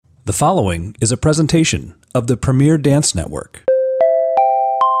The following is a presentation of the Premier Dance Network.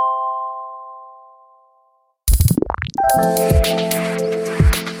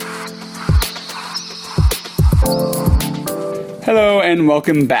 Hello and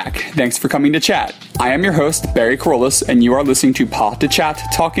welcome back. Thanks for coming to chat. I am your host, Barry Corollas, and you are listening to Pod to Chat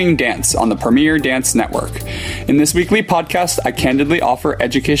Talking Dance on the Premier Dance Network. In this weekly podcast, I candidly offer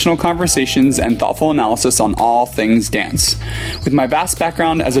educational conversations and thoughtful analysis on all things dance. With my vast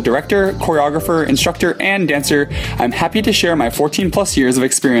background as a director, choreographer, instructor, and dancer, I'm happy to share my 14 plus years of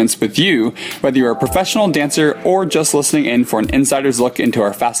experience with you, whether you're a professional dancer or just listening in for an insider's look into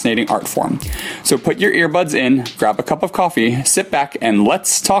our fascinating art form. So put your earbuds in, grab a cup of coffee, sit back, and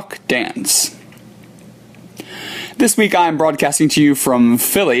let's talk dance. This week I'm broadcasting to you from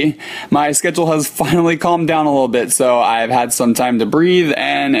Philly. My schedule has finally calmed down a little bit, so I've had some time to breathe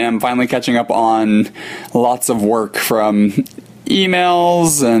and am finally catching up on lots of work, from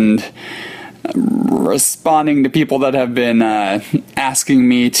emails and responding to people that have been asking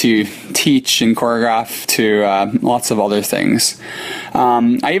me to teach and choreograph, to lots of other things.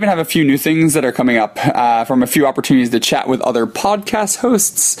 I even have a few new things that are coming up from a few opportunities to chat with other podcast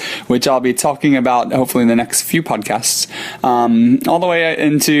hosts, which I'll be talking about hopefully in the next few podcasts, all the way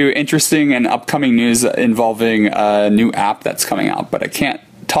into interesting and upcoming news involving a new app that's coming out, but I can't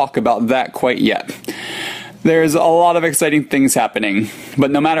talk about that quite yet. There's a lot of exciting things happening, but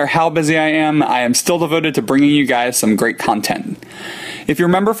no matter how busy I am still devoted to bringing you guys some great content. If you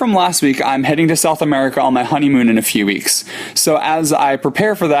remember from last week, I'm heading to South America on my honeymoon in a few weeks. So as I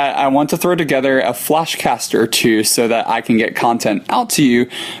prepare for that, I want to throw together a flashcast or two so that I can get content out to you,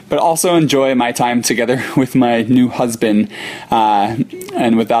 but also enjoy my time together with my new husband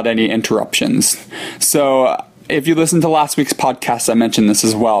and without any interruptions. So if you listened to last week's podcast, I mentioned this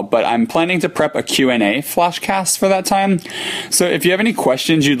as well, but I'm planning to prep a Q&A flashcast for that time. So if you have any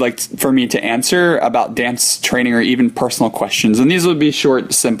questions you'd like for me to answer about dance training or even personal questions, and these will be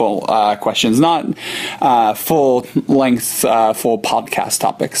short, simple questions, not full-length, full podcast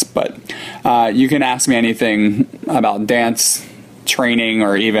topics, but you can ask me anything about dance, training,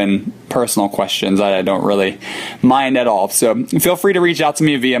 or even personal questions that I don't really mind at all. So feel free to reach out to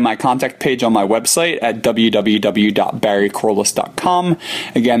me via my contact page on my website at www.barrycorollas.com.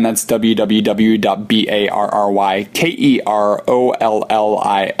 Again, that's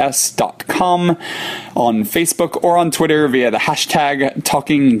www.barrykerollis.com, on Facebook or on Twitter via the hashtag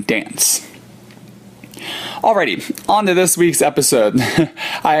Talking Dance. Alrighty, on to this week's episode.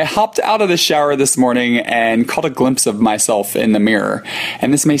 I hopped out of the shower this morning and caught a glimpse of myself in the mirror.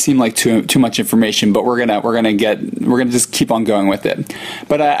 And this may seem like too much information, but we're gonna just keep on going with it.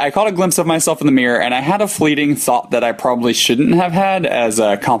 But I caught a glimpse of myself in the mirror, and I had a fleeting thought that I probably shouldn't have had as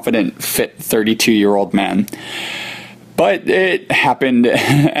a confident, fit 32-year-old man. But it happened,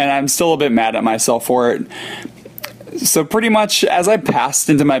 and I'm still a bit mad at myself for it. So pretty much as I passed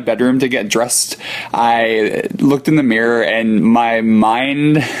into my bedroom to get dressed, I looked in the mirror and my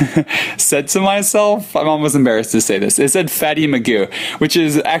mind said to myself, I'm almost embarrassed to say this, it said Fatty Magoo, which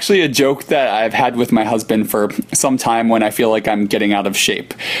is actually a joke that I've had with my husband for some time when I feel like I'm getting out of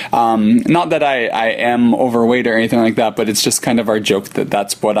shape. Not that I am overweight or anything like that, but it's just kind of our joke that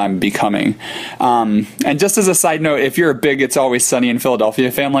that's what I'm becoming. And just as a side note, if you're a big It's Always Sunny in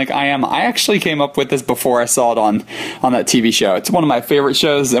Philadelphia fan like I am, I actually came up with this before I saw it on that TV show. It's one of my favorite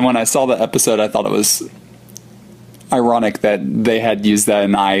shows, and when I saw the episode, I thought it was ironic that they had used that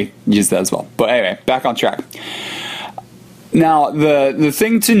and I used that as well. But anyway, back on track. Now, the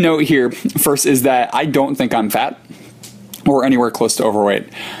thing to note here first is that I don't think I'm fat or anywhere close to overweight.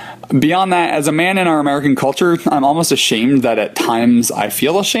 Beyond that, as a man in our American culture, I'm almost ashamed that at times I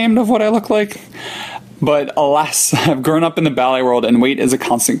feel ashamed of what I look like. But alas, I've grown up in the ballet world, and weight is a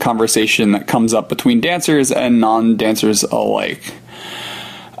constant conversation that comes up between dancers and non-dancers alike.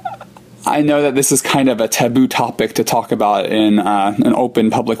 I know that this is kind of a taboo topic to talk about in an open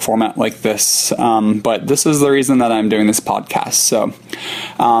public format like this, but this is the reason that I'm doing this podcast. So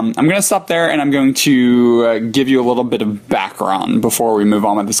I'm going to stop there, and I'm going to give you a little bit of background before we move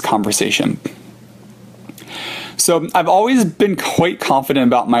on with this conversation. So I've always been quite confident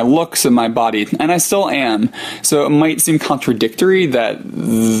about my looks and my body, and I still am. So it might seem contradictory that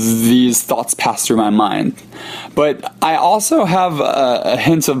these thoughts pass through my mind. But I also have a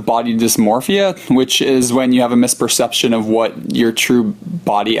hint of body dysmorphia, which is when you have a misperception of what your true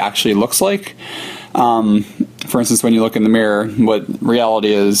body actually looks like. For instance, when you look in the mirror, what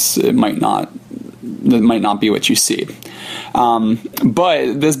reality is, it might not be what you see.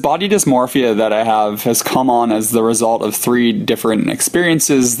 But this body dysmorphia that I have has come on as the result of 3 different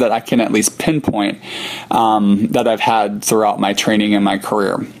experiences that I can at least pinpoint that I've had throughout my training and my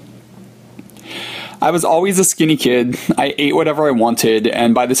career. I was always a skinny kid. I ate whatever I wanted,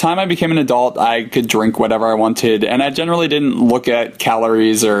 and by the time I became an adult, I could drink whatever I wanted, and I generally didn't look at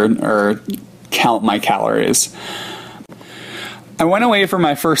calories or count my calories. I went away for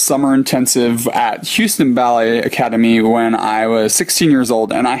my first summer intensive at Houston Ballet Academy when I was 16 years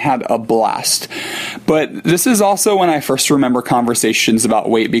old, and I had a blast. But this is also when I first remember conversations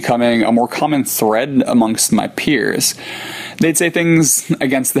about weight becoming a more common thread amongst my peers. They'd say things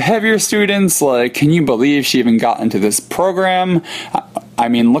against the heavier students, like, "Can you believe she even got into this program? I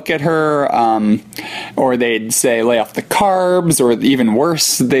mean, look at her," or they'd say, "Lay off the carbs," or even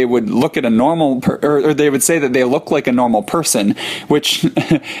worse, they would look at a normal, or they would say that they look like a normal person, which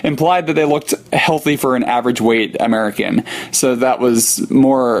implied that they looked healthy for an average weight American. So that was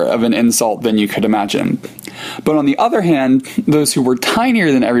more of an insult than you could imagine. But on the other hand, those who were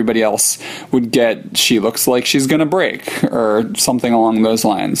tinier than everybody else would get, "She looks like she's gonna break," or something along those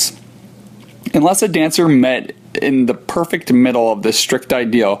lines. Unless a dancer met in the perfect middle of this strict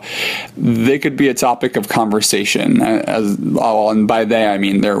ideal, they could be a topic of conversation. And by they, I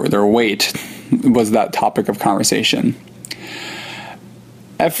mean their weight was that topic of conversation.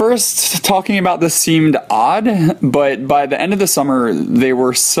 At first, talking about this seemed odd, but by the end of the summer, they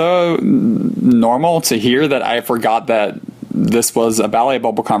were so normal to hear that I forgot that this was a ballet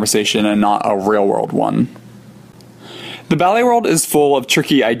bubble conversation and not a real world one. The ballet world is full of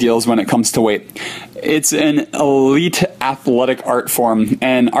tricky ideals when it comes to weight. It's an elite athletic art form,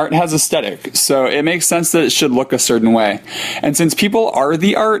 and art has aesthetic, so it makes sense that it should look a certain way. And since people are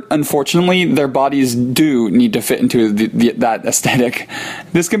the art, unfortunately, their bodies do need to fit into that aesthetic.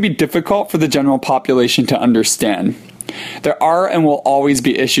 This can be difficult for the general population to understand. There are and will always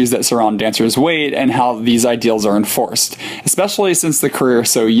be issues that surround dancers' weight and how these ideals are enforced, especially since the career is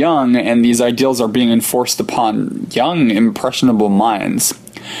so young and these ideals are being enforced upon young, impressionable minds.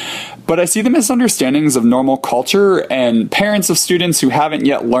 But I see the misunderstandings of normal culture and parents of students who haven't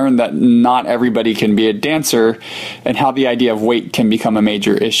yet learned that not everybody can be a dancer, and how the idea of weight can become a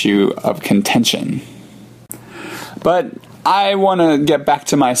major issue of contention. But I want to get back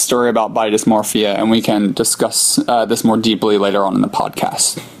to my story about body dysmorphia, and we can discuss this more deeply later on in the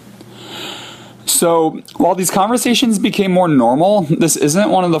podcast. So, while these conversations became more normal, this isn't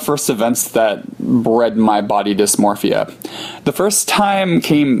one of the first events that bred my body dysmorphia. The first time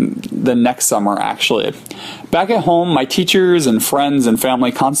came the next summer, actually. Back at home, my teachers and friends and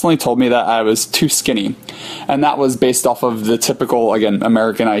family constantly told me that I was too skinny. And that was based off of the typical, again,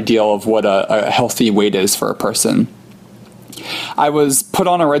 American ideal of what a healthy weight is for a person. I was put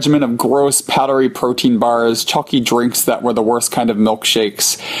on a regimen of gross, powdery protein bars, chalky drinks that were the worst kind of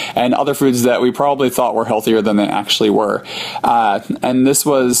milkshakes, and other foods that we probably thought were healthier than they actually were. And this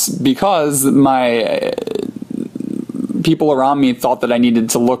was because my people around me thought that I needed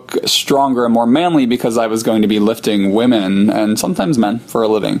to look stronger and more manly because I was going to be lifting women, and sometimes men, for a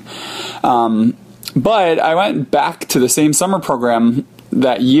living. But I went back to the same summer program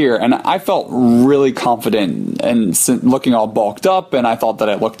that year, and I felt really confident and looking all bulked up, and I thought that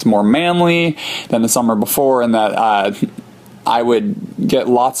I looked more manly than the summer before, and that I would get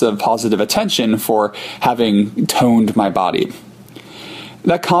lots of positive attention for having toned my body.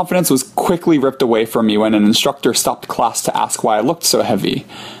 That confidence was quickly ripped away from me when an instructor stopped class to ask why I looked so heavy.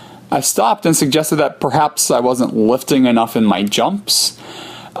 I stopped and suggested that perhaps I wasn't lifting enough in my jumps.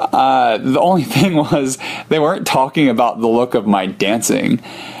 The only thing was, they weren't talking about the look of my dancing.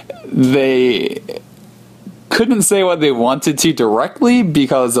 They couldn't say what they wanted to directly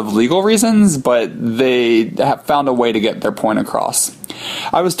because of legal reasons, but they have found a way to get their point across.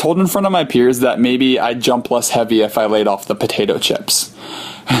 I was told in front of my peers that maybe I'd jump less heavy if I laid off the potato chips.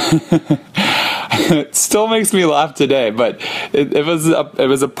 It still makes me laugh today, but it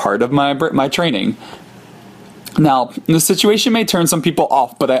was a part of my training. Now, the situation may turn some people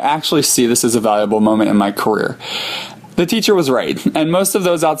off, but I actually see this as a valuable moment in my career. The teacher was right, and most of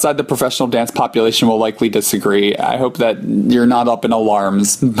those outside the professional dance population will likely disagree. I hope that you're not up in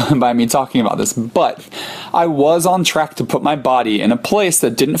alarms by me talking about this, but I was on track to put my body in a place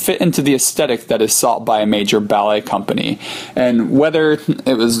that didn't fit into the aesthetic that is sought by a major ballet company. And whether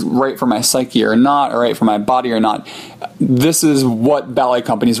it was right for my psyche or not, or right for my body or not, this is what ballet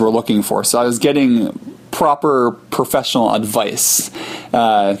companies were looking for. So I was getting proper professional advice.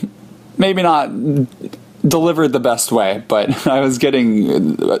 Maybe not delivered the best way, but I was getting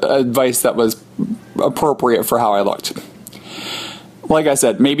advice that was appropriate for how I looked. Like I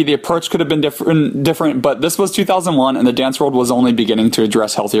said, maybe the approach could have been different, but this was 2001 and the dance world was only beginning to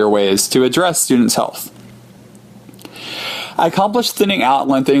address healthier ways to address students' health. I accomplished thinning out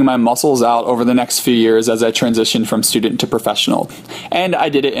and lengthening my muscles out over the next few years as I transitioned from student to professional. And I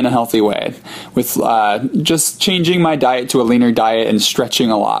did it in a healthy way, with just changing my diet to a leaner diet and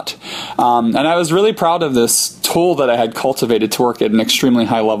stretching a lot. And I was really proud of this tool that I had cultivated to work at an extremely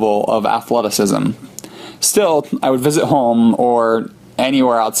high level of athleticism. Still, I would visit home or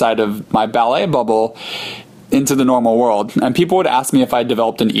anywhere outside of my ballet bubble into the normal world, and people would ask me if I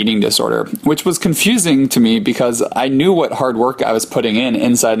developed an eating disorder, which was confusing to me because I knew what hard work I was putting in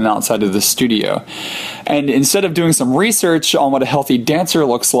inside and outside of the studio. And instead of doing some research on what a healthy dancer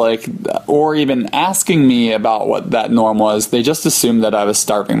looks like, or even asking me about what that norm was, they just assumed that I was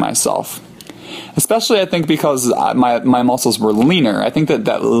starving myself. Especially, I think, because my muscles were leaner. I think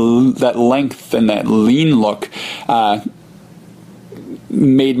that length and that lean look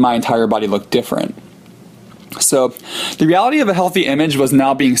made my entire body look different. So the reality of a healthy image was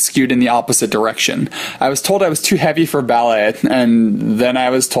now being skewed in the opposite direction. I was told I was too heavy for ballet, and then I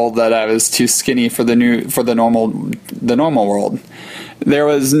was told that I was too skinny for the normal world. There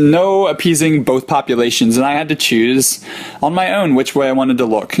was no appeasing both populations, and I had to choose on my own which way I wanted to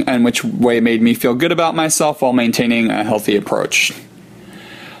look and which way made me feel good about myself while maintaining a healthy approach.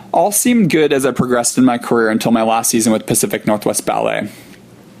 All seemed good as I progressed in my career until my last season with Pacific Northwest Ballet.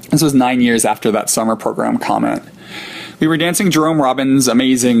 This was 9 years after that summer program comment. We were dancing Jerome Robbins'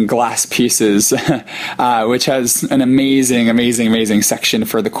 amazing Glass Pieces, which has an amazing section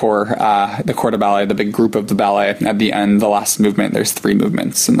for the corps de ballet, the big group of the ballet. At the end, the last movement, there's 3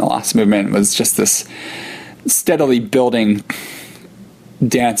 movements, and the last movement was just this steadily building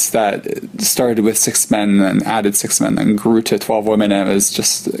dance that started with 6 men and added 6 men and grew to 12 women, and it was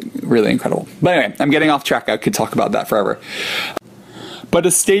just really incredible. But anyway, I'm getting off track. I could talk about that forever. But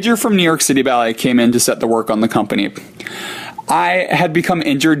a stager from New York City Ballet came in to set the work on the company. I had become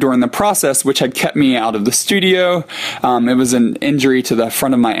injured during the process, which had kept me out of the studio. It was an injury to the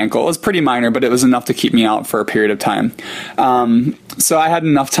front of my ankle. It was pretty minor, but it was enough to keep me out for a period of time. So I had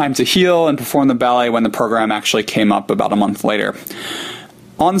enough time to heal and perform the ballet when the program actually came up about a month later.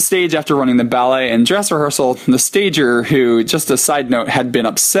 On stage, after running the ballet and dress rehearsal, the stager, who, just a side note, had been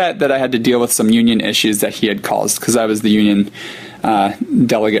upset that I had to deal with some union issues that he had caused, because I was the union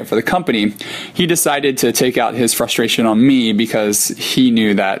delegate for the company, he decided to take out his frustration on me because he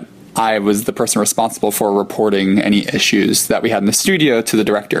knew that I was the person responsible for reporting any issues that we had in the studio to the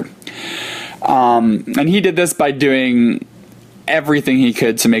director. And he did this by doing everything he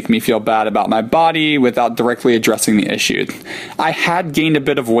could to make me feel bad about my body without directly addressing the issue. I had gained a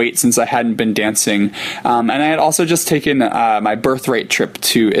bit of weight since I hadn't been dancing, and I had also just taken my birthright trip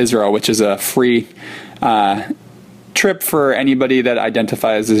to Israel, which is a free trip for anybody that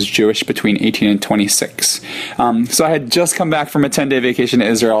identifies as Jewish between 18 and 26. So I had just come back from a 10-day vacation to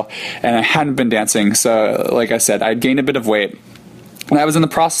Israel, and I hadn't been dancing, so like I said, I'd gained a bit of weight. And I was in the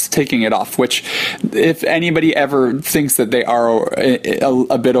process of taking it off, which, if anybody ever thinks that they are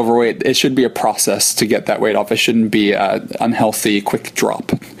a bit overweight, it should be a process to get that weight off. It shouldn't be an unhealthy, quick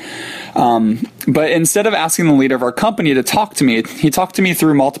drop. But instead of asking the leader of our company to talk to me, he talked to me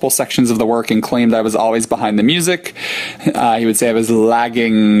through multiple sections of the work and claimed I was always behind the music. He would say I was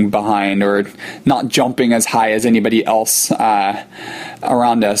lagging behind or not jumping as high as anybody else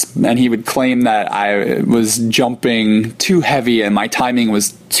around us. And he would claim that I was jumping too heavy and my timing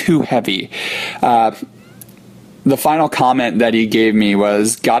was too heavy. The final comment that he gave me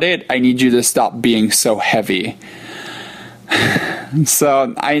was, "Got it? I need you to stop being so heavy."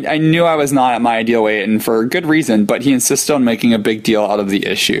 So I knew I was not at my ideal weight, and for good reason, but he insisted on making a big deal out of the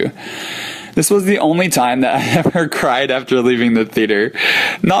issue. This was the only time that I ever cried after leaving the theater.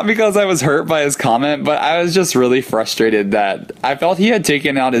 Not because I was hurt by his comment, but I was just really frustrated that I felt he had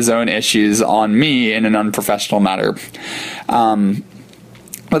taken out his own issues on me in an unprofessional manner.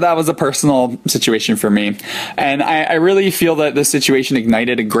 But that was a personal situation for me. And I really feel that this situation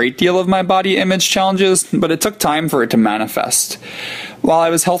ignited a great deal of my body image challenges, but it took time for it to manifest. While I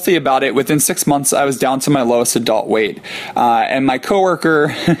was healthy about it, within 6 months I was down to my lowest adult weight. And my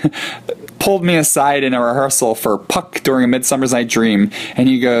coworker pulled me aside in a rehearsal for Puck during A Midsummer's Night Dream, and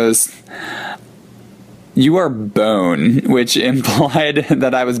he goes, "You are bone," which implied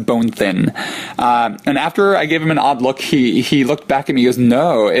that I was bone thin. And after I gave him an odd look, he looked back at me and goes,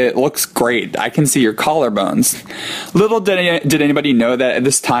 "No, it looks great. I can see your collarbones." Little did anybody know that at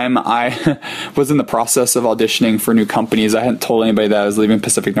this time I was in the process of auditioning for new companies. I hadn't told anybody that I was leaving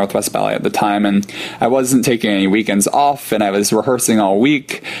Pacific Northwest Ballet at the time, and I wasn't taking any weekends off, and I was rehearsing all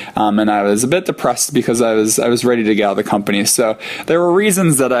week, and I was a bit depressed because I was ready to get out of the company. So there were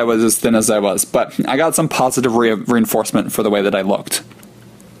reasons that I was as thin as I was, but I got some positive reinforcement for the way that I looked.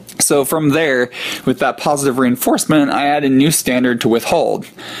 So from there, with that positive reinforcement, I had a new standard to withhold.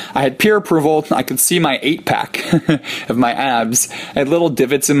 I had peer approval, I could see my 8-pack of my abs, I had little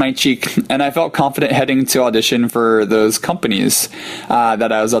divots in my cheek, and I felt confident heading to audition for those companies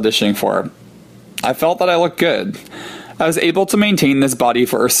that I was auditioning for. I felt that I looked good. I was able to maintain this body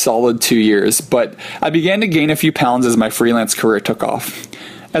for a solid 2 years, but I began to gain a few pounds as my freelance career took off.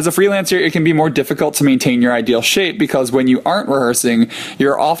 As a freelancer, it can be more difficult to maintain your ideal shape because when you aren't rehearsing,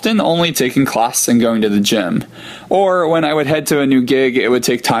 you're often only taking class and going to the gym. Or when I would head to a new gig, it would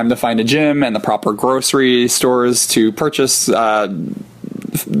take time to find a gym and the proper grocery stores to purchase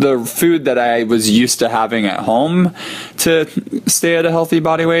the food that I was used to having at home to stay at a healthy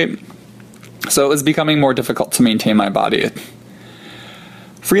body weight. So it was becoming more difficult to maintain my body.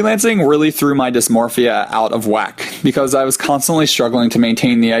 Freelancing really threw my dysmorphia out of whack because I was constantly struggling to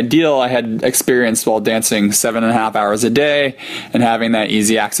maintain the ideal I had experienced while dancing 7.5 hours a day and having that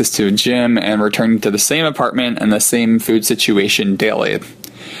easy access to a gym and returning to the same apartment and the same food situation daily.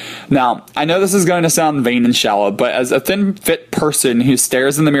 Now, I know this is going to sound vain and shallow, but as a thin, fit person who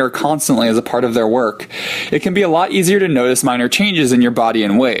stares in the mirror constantly as a part of their work, it can be a lot easier to notice minor changes in your body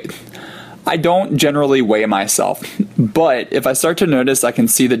and weight. I don't generally weigh myself, but if I start to notice I can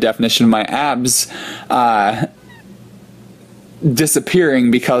see the definition of my abs disappearing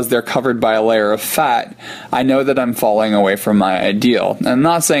because they're covered by a layer of fat, I know that I'm falling away from my ideal. I'm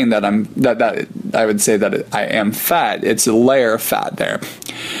not saying that I would say that I am fat. It's a layer of fat there.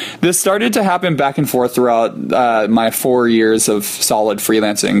 This started to happen back and forth throughout my 4 years of solid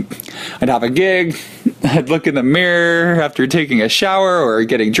freelancing. I'd have a gig, I'd look in the mirror after taking a shower or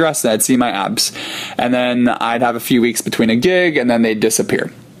getting dressed, and I'd see my abs. And then I'd have a few weeks between a gig, and then they'd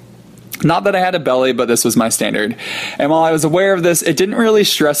disappear. Not that I had a belly, but this was my standard. And while I was aware of this, it didn't really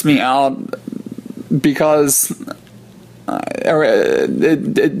stress me out because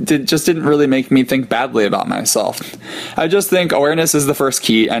it just didn't really make me think badly about myself. I just think awareness is the first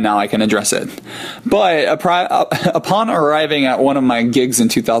key, and now I can address it. But upon arriving at one of my gigs in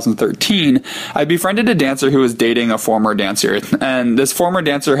 2013, I befriended a dancer who was dating a former dancer, and this former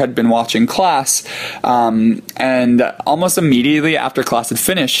dancer had been watching class, and almost immediately after class had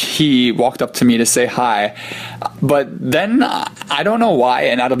finished, he walked up to me to say hi. But then, I don't know why,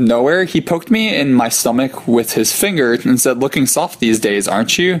 and out of nowhere, he poked me in my stomach with his finger and said, "Looking soft these days,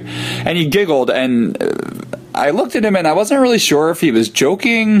 aren't you?" And he giggled, and I looked at him and I wasn't really sure if he was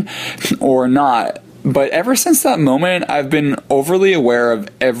joking or not. But ever since that moment, I've been overly aware of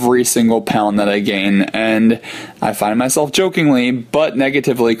every single pound that I gain, and I find myself jokingly but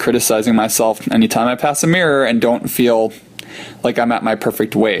negatively criticizing myself anytime I pass a mirror and don't feel like I'm at my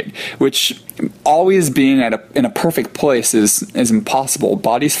perfect weight, which always being in a perfect place is impossible.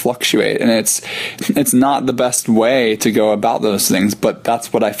 Bodies fluctuate, and it's not the best way to go about those things, but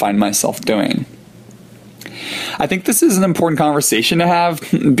that's what I find myself doing. I think this is an important conversation to have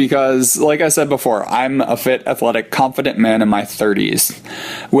because, like I said before, I'm a fit, athletic, confident man in my 30s,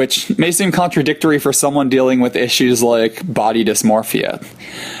 which may seem contradictory for someone dealing with issues like body dysmorphia.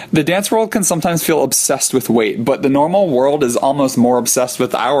 The dance world can sometimes feel obsessed with weight, but the normal world is almost more obsessed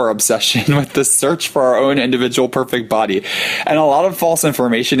with our obsession with the search for our own individual perfect body, and a lot of false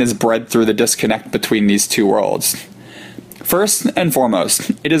information is bred through the disconnect between these two worlds. First and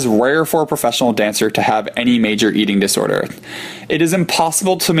foremost, it is rare for a professional dancer to have any major eating disorder. It is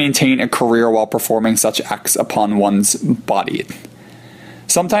impossible to maintain a career while performing such acts upon one's body.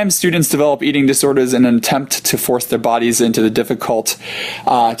 Sometimes students develop eating disorders in an attempt to force their bodies into the difficult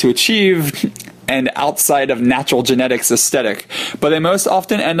to achieve and outside of natural genetics aesthetic, but they most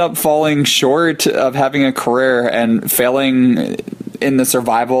often end up falling short of having a career and failing in the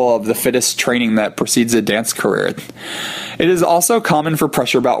survival of the fittest training that precedes a dance career. It is also common for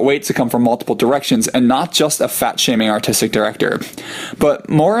pressure about weight to come from multiple directions and not just a fat-shaming artistic director. But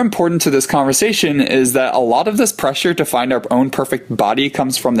more important to this conversation is that a lot of this pressure to find our own perfect body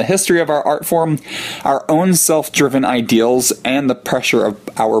comes from the history of our art form, our own self-driven ideals, and the pressure of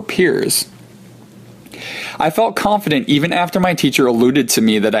our peers. I felt confident even after my teacher alluded to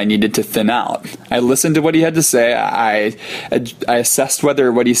me that I needed to thin out. I listened to what he had to say, I assessed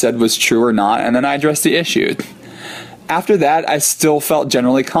whether what he said was true or not, and then I addressed the issue. After that, I still felt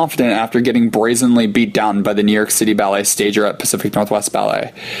generally confident after getting brazenly beat down by the New York City Ballet stager at Pacific Northwest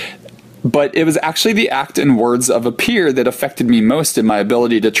Ballet. But it was actually the act and words of a peer that affected me most in my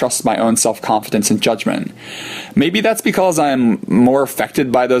ability to trust my own self-confidence and judgment. Maybe that's because I'm more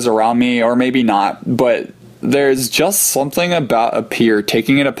affected by those around me, or maybe not, but there's just something about a peer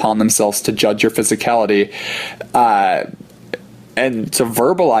taking it upon themselves to judge your physicality and to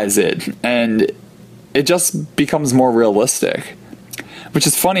verbalize it, and it just becomes more realistic. Which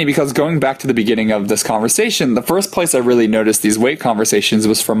is funny because going back to the beginning of this conversation, the first place I really noticed these weight conversations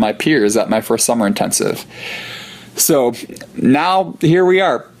was from my peers at my first summer intensive. So now here we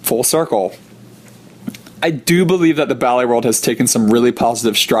are, full circle. I do believe that the ballet world has taken some really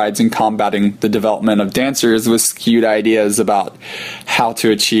positive strides in combating the development of dancers with skewed ideas about how to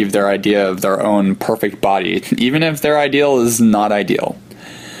achieve their idea of their own perfect body, even if their ideal is not ideal.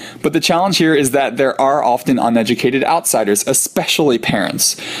 But the challenge here is that there are often uneducated outsiders, especially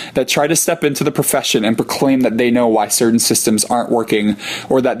parents, that try to step into the profession and proclaim that they know why certain systems aren't working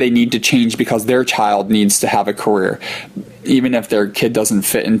or that they need to change because their child needs to have a career, even if their kid doesn't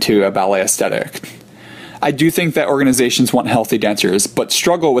fit into a ballet aesthetic. I do think that organizations want healthy dancers, but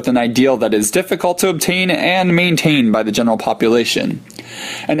struggle with an ideal that is difficult to obtain and maintain by the general population.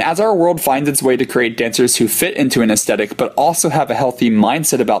 And as our world finds its way to create dancers who fit into an aesthetic but also have a healthy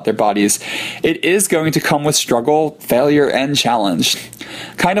mindset about their bodies, it is going to come with struggle, failure, and challenge.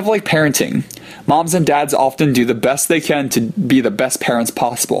 Kind of like parenting. Moms and dads often do the best they can to be the best parents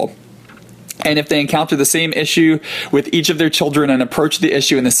possible. And if they encounter the same issue with each of their children and approach the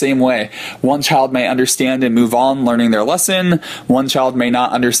issue in the same way, one child may understand and move on, learning their lesson, one child may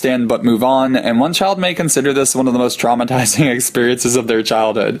not understand but move on, and one child may consider this one of the most traumatizing experiences of their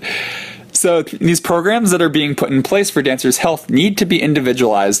childhood. So these programs that are being put in place for dancers' health need to be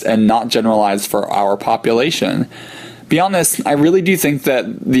individualized and not generalized for our population. Beyond this, I really do think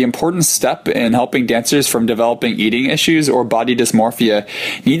that the important step in helping dancers from developing eating issues or body dysmorphia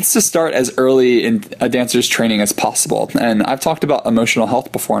needs to start as early in a dancer's training as possible. And I've talked about emotional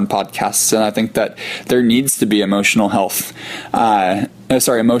health before in podcasts, and I think that there needs to be emotional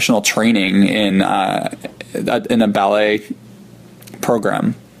training in a ballet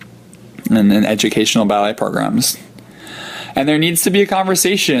program and in educational ballet programs. And there needs to be a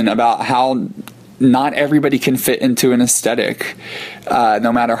conversation about how not everybody can fit into an aesthetic,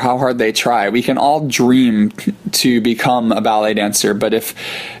 no matter how hard they try. We can all dream to become a ballet dancer, but if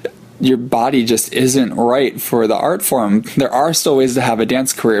your body just isn't right for the art form, there are still ways to have a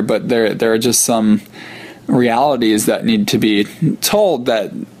dance career, but there are just some realities that need to be told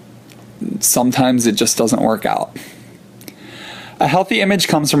that sometimes it just doesn't work out. A healthy image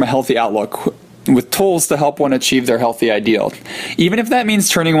comes from a healthy outlook, with tools to help one achieve their healthy ideal, even if that means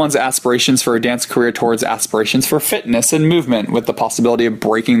turning one's aspirations for a dance career towards aspirations for fitness and movement, with the possibility of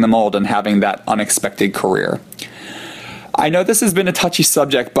breaking the mold and having that unexpected career. I know this has been a touchy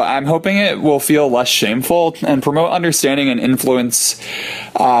subject, but I'm hoping it will feel less shameful and promote understanding and influence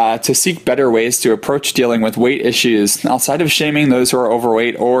to seek better ways to approach dealing with weight issues outside of shaming those who are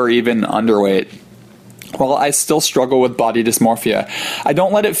overweight or even underweight. While I still struggle with body dysmorphia, I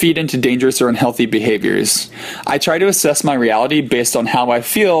don't let it feed into dangerous or unhealthy behaviors. I try to assess my reality based on how I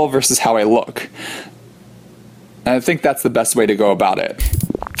feel versus how I look. And I think that's the best way to go about it.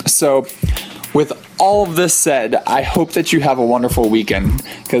 So, with all of this said, I hope that you have a wonderful weekend,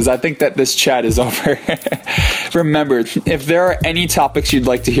 because I think that this chat is over. Remember, if there are any topics you'd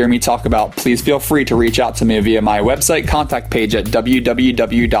like to hear me talk about, please feel free to reach out to me via my website contact page at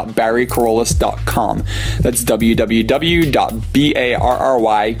www.barrykerollis.com. That's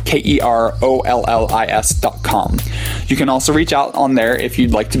www.barrykerollis.com. You can also reach out on there if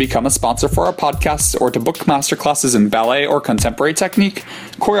you'd like to become a sponsor for our podcasts or to book masterclasses in ballet or contemporary technique,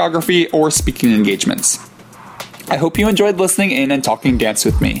 choreography, or speaking engagements. I hope you enjoyed listening in and talking dance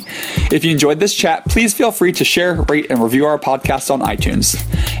with me. If you enjoyed this chat, please feel free to share, rate, and review our podcast on iTunes.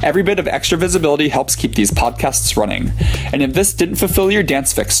 Every bit of extra visibility helps keep these podcasts running. And if this didn't fulfill your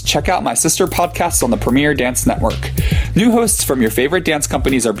dance fix, check out my sister podcasts on the Premier Dance Network. New hosts from your favorite dance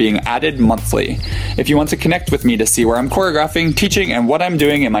companies are being added monthly. If you want to connect with me to see where I'm choreographing, teaching, and what I'm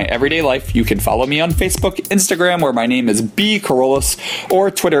doing in my everyday life, you can follow me on Facebook, Instagram, where my name is B. Kerollis, or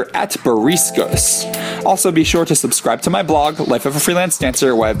Twitter at Bariscos. Also, be sure to subscribe to my blog, Life of a Freelance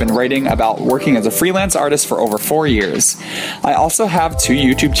Dancer, where I've been writing about working as a freelance artist for over 4 years. I also have 2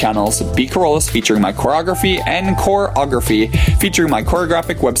 YouTube channels, B. Kerollis featuring my choreography and Choreography featuring my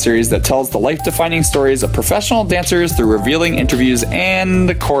choreographic web series that tells the life-defining stories of professional dancers through revealing interviews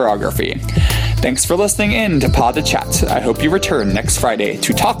and choreography. Thanks for listening in to Pod to Chat. I hope you return next Friday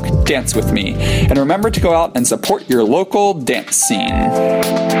to talk dance with me. And remember to go out and support your local dance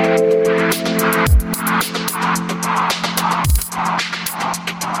scene.